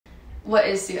What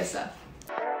is CSF?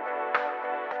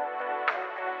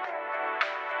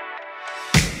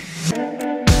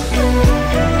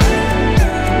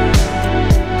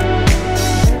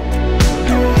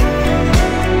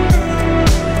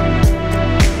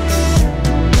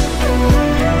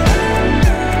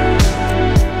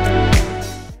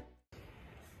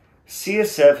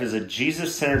 CSF is a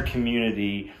Jesus-centered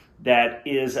community that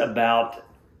is about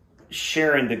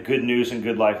sharing the good news and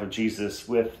good life of Jesus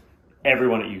with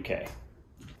everyone at UK.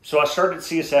 So I started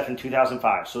CSF in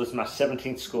 2005, so this is my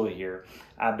 17th school year.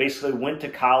 I basically went to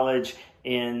college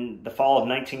in the fall of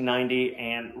 1990,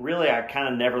 and really I kind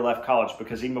of never left college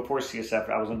because even before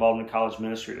CSF, I was involved in college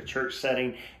ministry at a church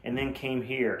setting and then came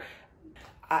here.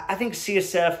 I think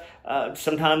CSF,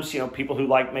 sometimes, people who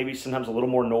like maybe sometimes a little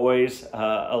more noise,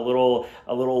 a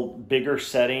little bigger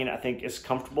setting, I think is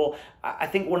comfortable. I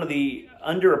think one of the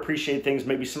underappreciated things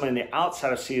maybe somebody on the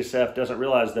outside of CSF doesn't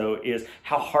realize, though, is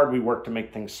how hard we work to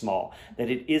make things small. That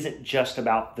it isn't just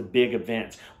about the big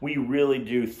events. We really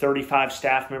do, 35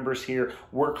 staff members here,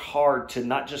 work hard to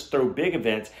not just throw big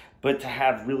events, but to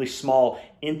have really small,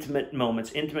 intimate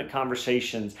moments, intimate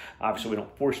conversations. Obviously, we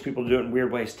don't force people to do it in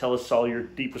weird ways. Tell us all your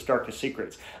deepest, darkest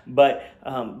secrets. But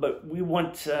we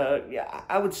want,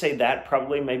 I would say that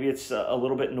probably. Maybe it's a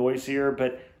little bit noisier,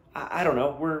 but I don't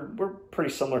know. We're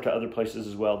pretty similar to other places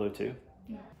as well, though, too.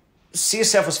 Yeah.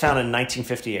 CSF was founded in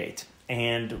 1958.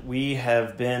 And we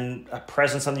have been a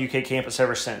presence on the UK campus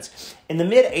ever since. In the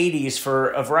mid-'80s, for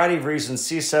a variety of reasons,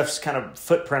 CSF's kind of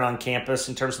footprint on campus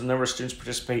in terms of the number of students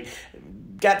participate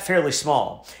got fairly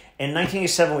small. In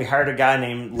 1987, we hired a guy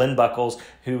named Lynn Buckles,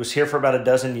 who was here for about a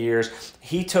dozen years.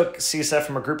 He took CSF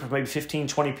from a group of maybe 15,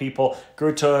 20 people,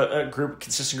 grew to a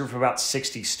consistent group of about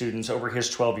 60 students over his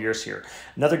 12 years here.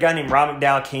 Another guy named Rob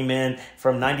McDowell came in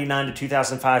from 99 to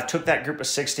 2005, took that group of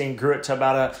 60 and grew it to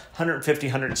about 150,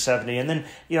 170. And then,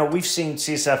 we've seen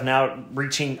CSF now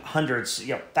reaching hundreds,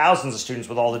 thousands of students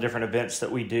with all the different events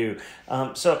that we do.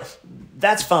 So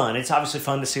that's fun. It's obviously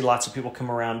fun to see lots of people come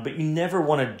around, but you never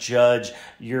want to judge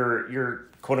your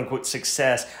quote-unquote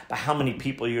success by how many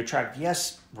people you attract.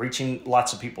 Yes, reaching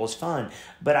lots of people is fun,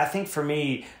 but I think for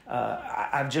me,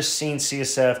 I've just seen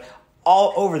CSF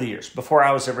all over the years, before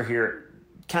I was ever here,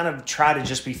 kind of try to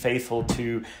just be faithful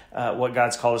to what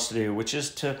God's called us to do, which is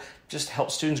to just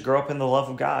help students grow up in the love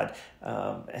of God.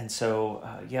 And so,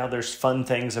 there's fun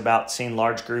things about seeing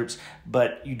large groups,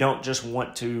 but you don't just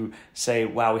want to say,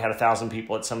 wow, we had 1,000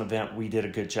 people at some event, we did a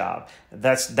good job.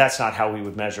 That's not how we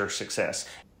would measure success.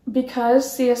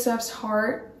 Because CSF's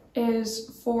heart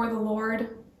is for the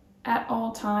Lord at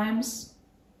all times,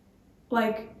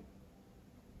 it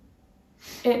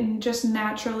just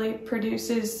naturally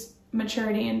produces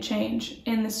maturity and change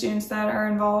in the students that are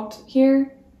involved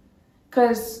here.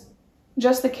 Because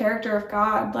just the character of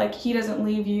God, he doesn't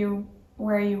leave you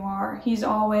where you are. He's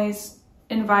always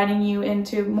inviting you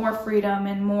into more freedom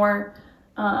and more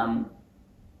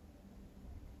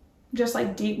just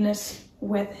deepness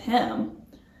with him.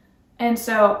 And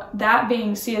so that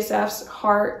being CSF's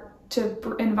heart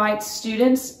to invite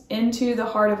students into the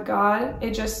heart of God,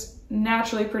 it just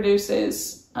naturally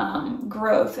produces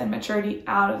growth and maturity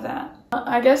out of that.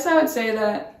 I guess I would say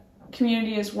that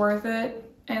community is worth it,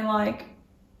 and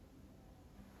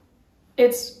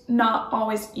it's not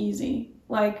always easy.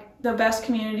 The best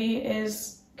community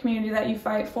is community that you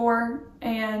fight for,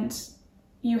 and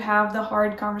you have the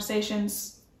hard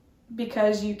conversations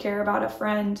because you care about a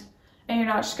friend. And you're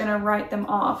not just going to write them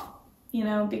off,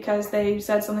 because they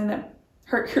said something that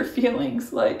hurt your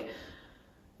feelings.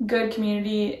 Good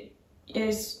community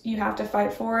is, you have to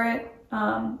fight for it.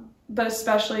 But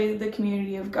especially the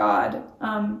community of God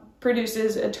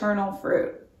produces eternal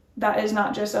fruit that is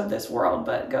not just of this world,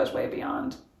 but goes way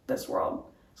beyond this world.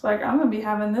 It's I'm going to be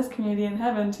having this community in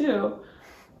heaven too.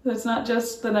 It's not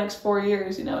just the next 4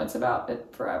 years, it's about it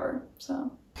forever.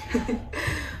 So.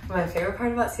 My favorite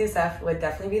part about CSF would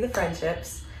definitely be the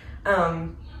friendships.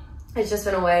 It's just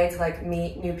been a way to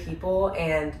meet new people,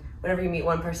 and whenever you meet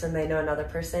one person, they know another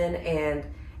person, and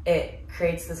it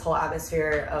creates this whole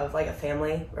atmosphere of a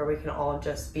family where we can all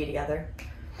just be together.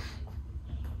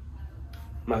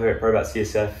 My favorite part about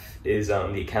CSF is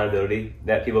the accountability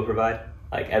that people provide.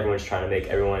 Everyone's trying to make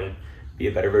everyone be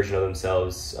a better version of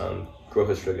themselves, grow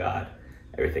closer to God,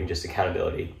 everything, just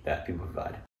accountability that people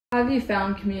provide. How have you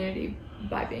found community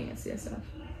by being at CSF?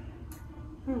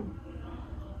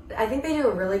 I think they do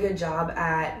a really good job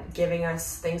at giving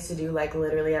us things to do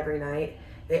literally every night.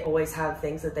 They always have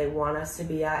things that they want us to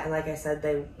be at, and like I said,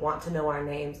 they want to know our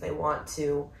names. They want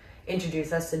to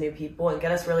introduce us to new people and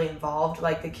get us really involved.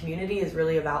 The community is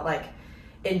really about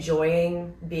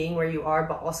enjoying being where you are,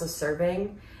 but also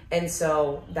serving. And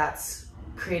so that's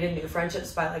created new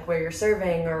friendships by like where you're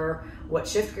serving or what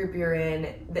shift group you're in.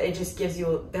 It just gives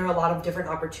you, there are a lot of different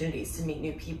opportunities to meet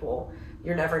new people.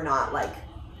 You're never not like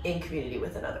in community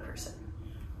with another person.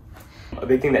 A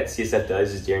big thing that CSF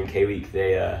does is during K-Week,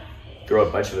 they throw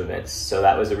a bunch of events. So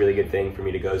that was a really good thing for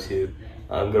me to go to.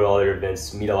 Go to all their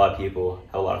events, meet a lot of people,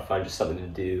 have a lot of fun, just something to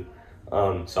do.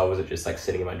 So I wasn't just like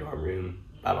sitting in my dorm room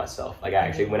by myself. Like I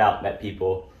actually went out, met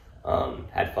people,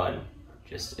 had fun,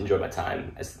 just enjoyed my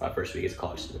time as my first week as a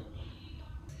college student.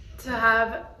 To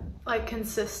have like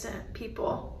consistent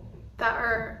people that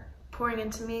are pouring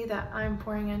into me, that I'm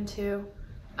pouring into.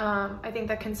 I think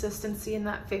that consistency and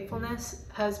that faithfulness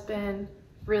has been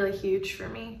really huge for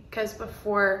me, because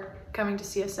before coming to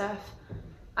CSF,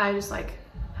 I just like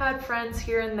had friends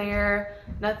here and there.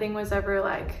 Nothing was ever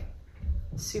like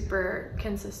super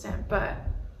consistent, but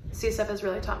CSF has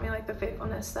really taught me like the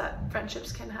faithfulness that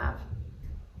friendships can have.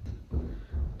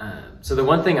 So the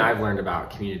one thing I've learned about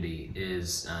community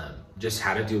is just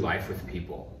how to do life with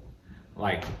people.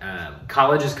 Like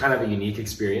college is kind of a unique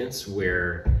experience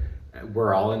where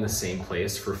we're all in the same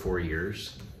place for 4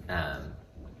 years.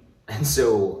 And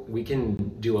so we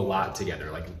can do a lot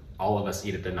together. Like all of us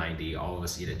eat at the 90, all of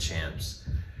us eat at Champs.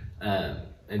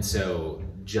 And so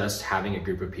just having a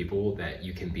group of people that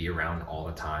you can be around all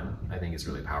the time, I think is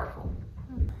really powerful.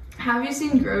 Have you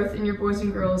seen growth in your boys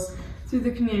and girls through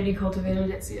the community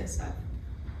cultivated at CSF?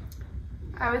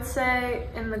 I would say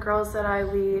in the girls that I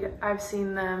lead, I've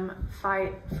seen them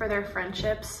fight for their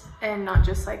friendships and not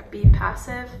just like be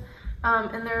passive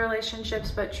in their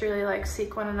relationships, but truly like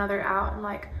seek one another out and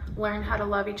like learn how to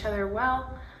love each other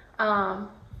well,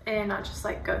 and not just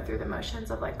like go through the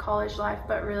motions of like college life,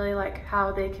 but really like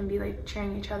how they can be like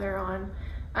cheering each other on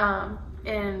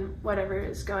in whatever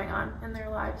is going on in their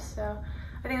lives. So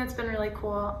I think that's been really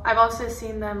cool. I've also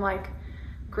seen them like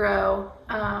grow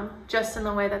just in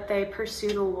the way that they pursue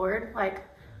the Lord. Like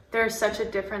there's such a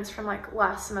difference from like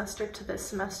last semester to this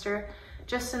semester,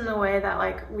 just in the way that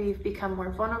like we've become more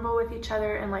vulnerable with each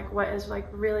other and like what is like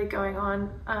really going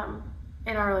on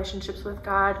in our relationships with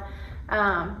God,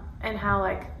 and how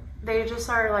like they just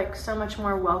are like so much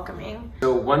more welcoming.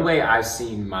 So one way I've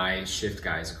seen my shift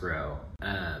guys grow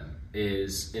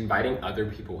is inviting other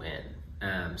people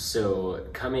in. So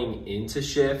coming into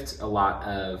shift, a lot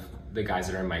of the guys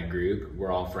that are in my group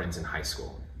were all friends in high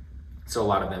school. So a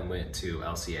lot of them went to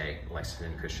LCA,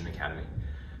 Lexington Christian Academy,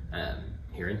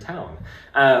 here in town.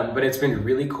 But it's been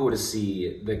really cool to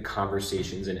see the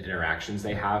conversations and interactions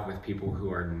they have with people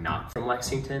who are not from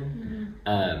Lexington.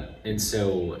 And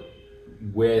so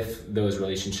with those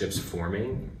relationships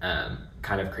forming,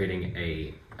 kind of creating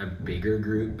a bigger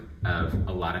group of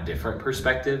a lot of different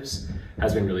perspectives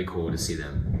has been really cool to see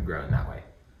them grow in that way.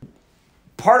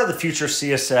 Part of the future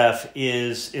CSF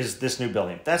is this new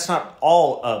building. That's not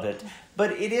all of it,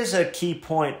 but it is a key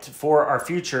point for our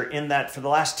future in that for the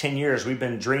last 10 years, we've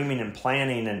been dreaming and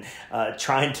planning and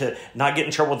trying to not get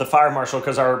in trouble with the fire marshal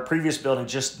because our previous building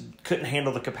just couldn't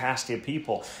handle the capacity of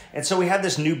people. And so we have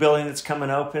this new building that's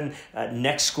coming open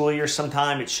next school year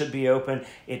sometime. It should be open.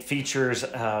 It features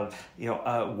a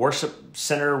worship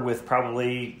center with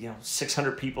probably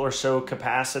 600 people or so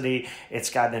capacity.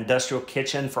 It's got an industrial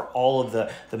kitchen for all of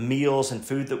the meals and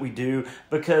food that we do,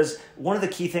 because one of the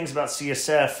key things about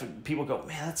CSF, people go,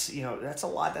 man, that's a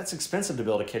lot. That's expensive to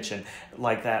build a kitchen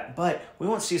like that. But we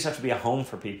want CSF to be a home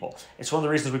for people. It's one of the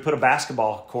reasons we put a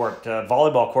basketball court,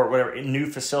 volleyball court, whatever, a new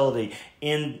facility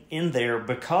in there,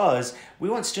 because we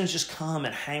want students to just come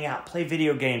and hang out, play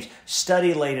video games,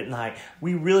 study late at night.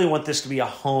 We really want this to be a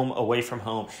home away from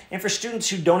home. And for students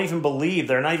who don't even believe,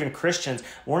 they're not even Christians,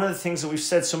 one of the things that we've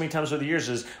said so many times over the years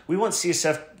is we want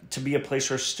CSF to be a place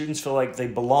where students feel like they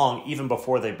belong even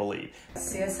before they believe.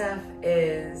 CSF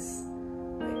is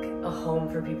like a home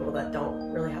for people that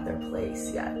don't really have their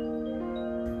place yet.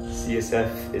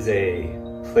 CSF is a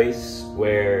place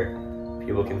where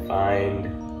people can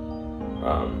find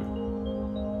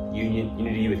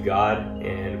unity with God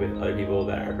and with other people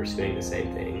that are pursuing the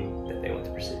same thing that they want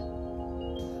to pursue.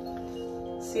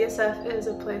 CSF is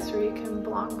a place where you can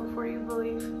belong before you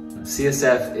believe.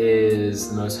 CSF is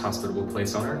the most hospitable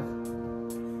place on earth.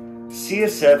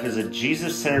 CSF is a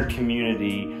Jesus-centered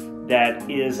community that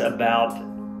is about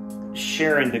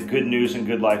sharing the good news and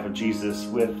good life of Jesus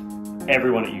with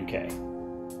everyone at UK.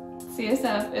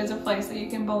 CSF is a place that you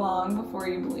can belong before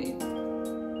you believe.